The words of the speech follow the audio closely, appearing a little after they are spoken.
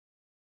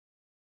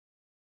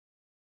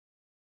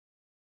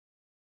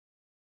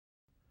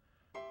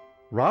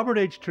Robert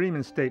H.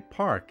 Treman State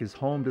Park is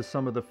home to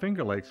some of the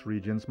Finger Lakes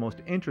region's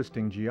most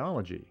interesting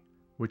geology,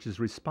 which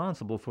is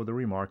responsible for the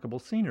remarkable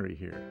scenery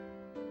here.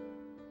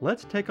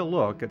 Let's take a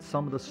look at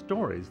some of the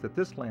stories that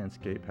this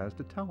landscape has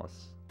to tell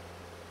us.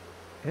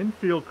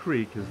 Enfield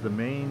Creek is the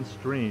main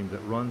stream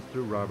that runs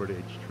through Robert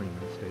H.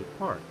 Treman State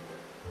Park.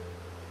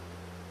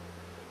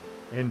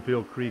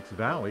 Enfield Creek's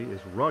valley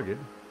is rugged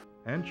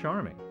and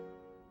charming.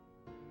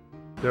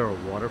 There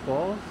are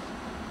waterfalls,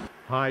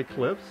 high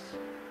cliffs,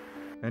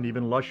 and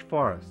even lush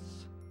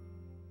forests.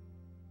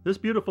 This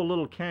beautiful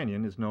little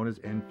canyon is known as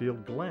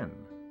Enfield Glen.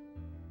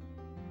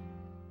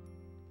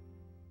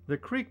 The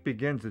creek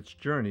begins its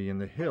journey in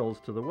the hills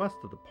to the west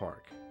of the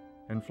park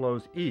and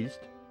flows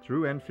east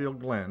through Enfield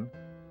Glen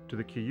to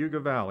the Cayuga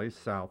Valley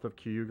south of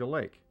Cayuga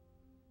Lake,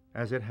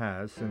 as it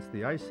has since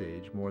the Ice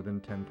Age more than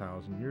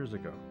 10,000 years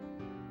ago.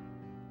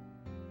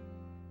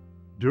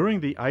 During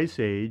the Ice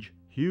Age,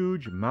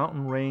 huge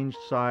mountain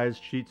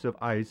range-sized sheets of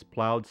ice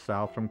plowed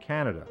south from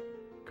Canada,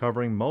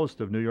 covering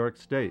most of New York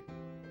State.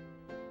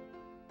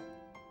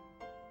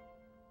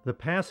 The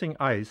passing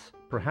ice,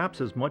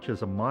 perhaps as much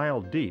as a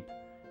mile deep,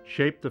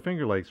 shaped the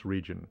Finger Lakes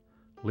region,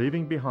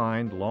 leaving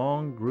behind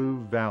long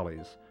groove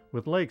valleys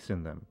with lakes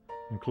in them,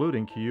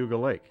 including Cayuga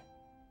Lake.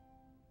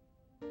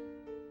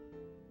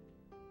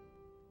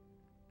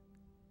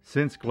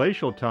 Since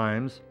glacial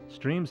times,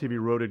 streams have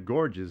eroded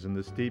gorges in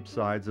the steep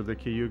sides of the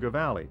Cayuga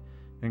Valley,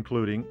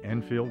 including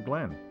Enfield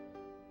Glen.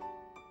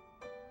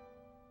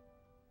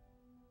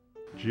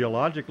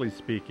 Geologically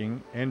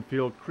speaking,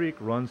 Enfield Creek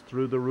runs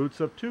through the roots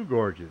of two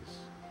gorges.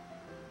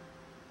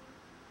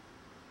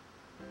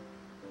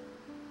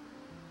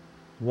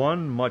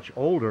 One much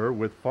older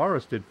with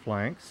forested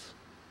flanks,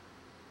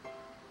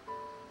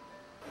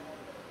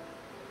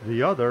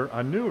 the other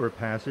a newer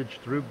passage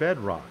through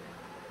bedrock.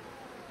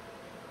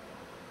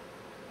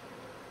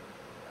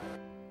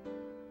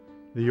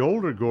 The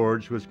older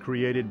gorge was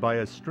created by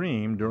a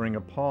stream during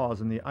a pause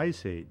in the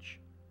Ice Age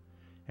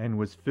and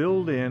was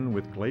filled in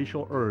with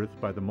glacial earth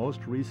by the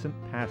most recent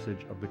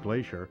passage of the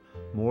glacier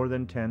more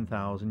than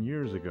 10,000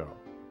 years ago.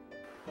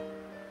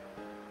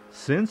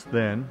 Since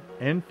then,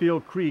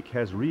 Enfield Creek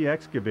has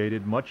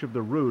re-excavated much of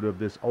the root of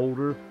this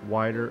older,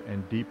 wider,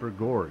 and deeper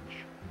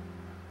gorge.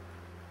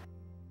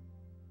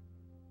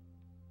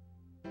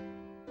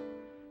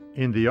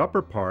 In the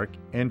upper park,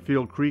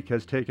 Enfield Creek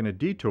has taken a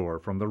detour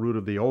from the root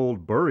of the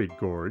old buried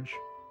gorge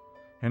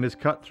and is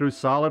cut through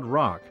solid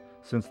rock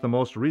since the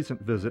most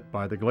recent visit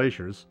by the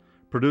glaciers,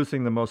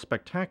 producing the most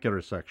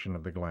spectacular section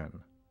of the glen.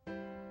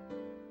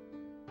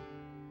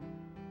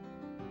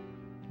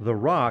 The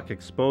rock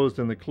exposed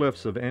in the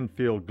cliffs of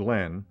Enfield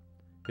Glen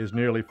is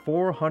nearly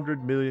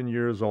 400 million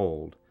years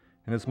old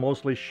and is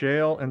mostly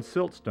shale and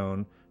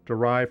siltstone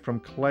derived from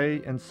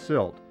clay and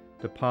silt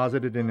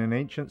deposited in an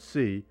ancient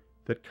sea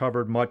that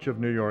covered much of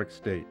New York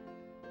State.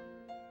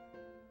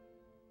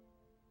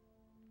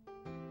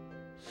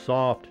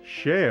 Soft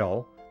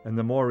shale and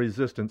the more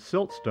resistant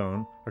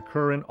siltstone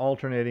occur in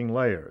alternating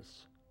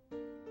layers.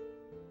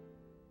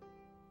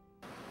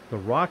 The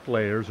rock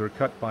layers are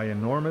cut by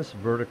enormous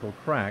vertical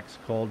cracks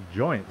called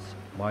joints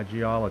by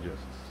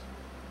geologists.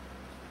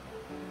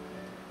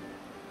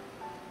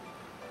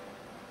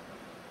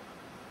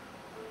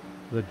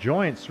 The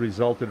joints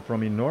resulted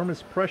from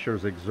enormous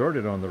pressures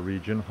exerted on the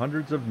region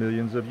hundreds of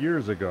millions of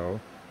years ago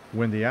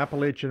when the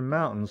Appalachian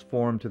Mountains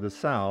formed to the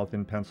south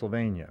in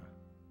Pennsylvania.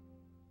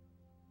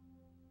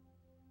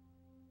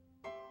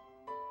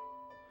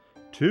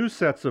 Two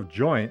sets of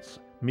joints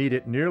meet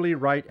at nearly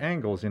right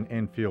angles in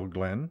Enfield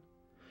Glen,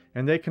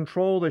 and they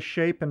control the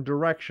shape and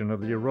direction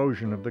of the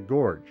erosion of the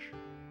gorge.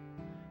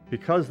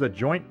 Because the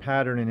joint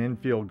pattern in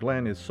Enfield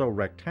Glen is so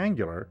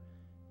rectangular,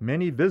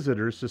 many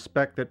visitors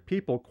suspect that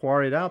people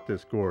quarried out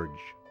this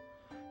gorge.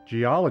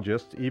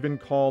 Geologists even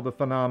call the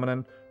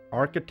phenomenon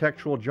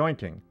architectural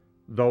jointing,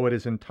 though it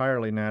is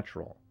entirely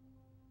natural.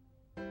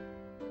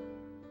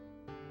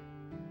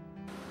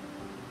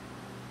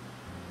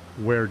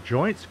 Where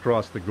joints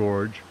cross the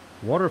gorge,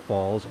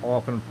 waterfalls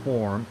often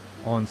form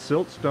on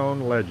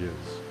siltstone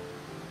ledges.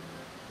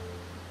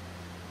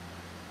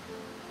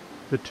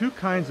 The two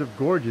kinds of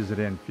gorges at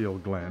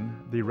Enfield Glen,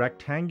 the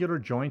rectangular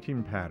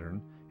jointing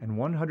pattern and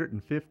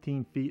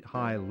 115 feet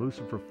high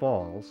Lucifer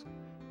Falls,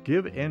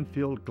 give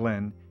Enfield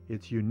Glen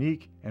its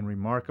unique and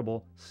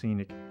remarkable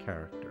scenic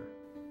character.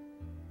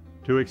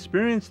 To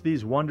experience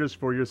these wonders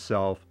for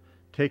yourself,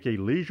 take a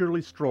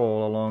leisurely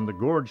stroll along the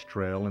gorge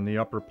trail in the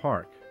upper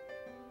park.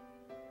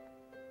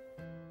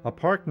 A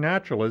park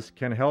naturalist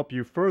can help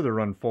you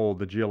further unfold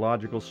the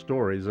geological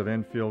stories of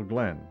Enfield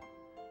Glen.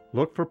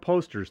 Look for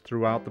posters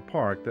throughout the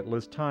park that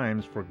list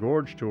times for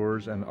gorge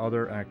tours and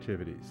other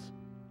activities.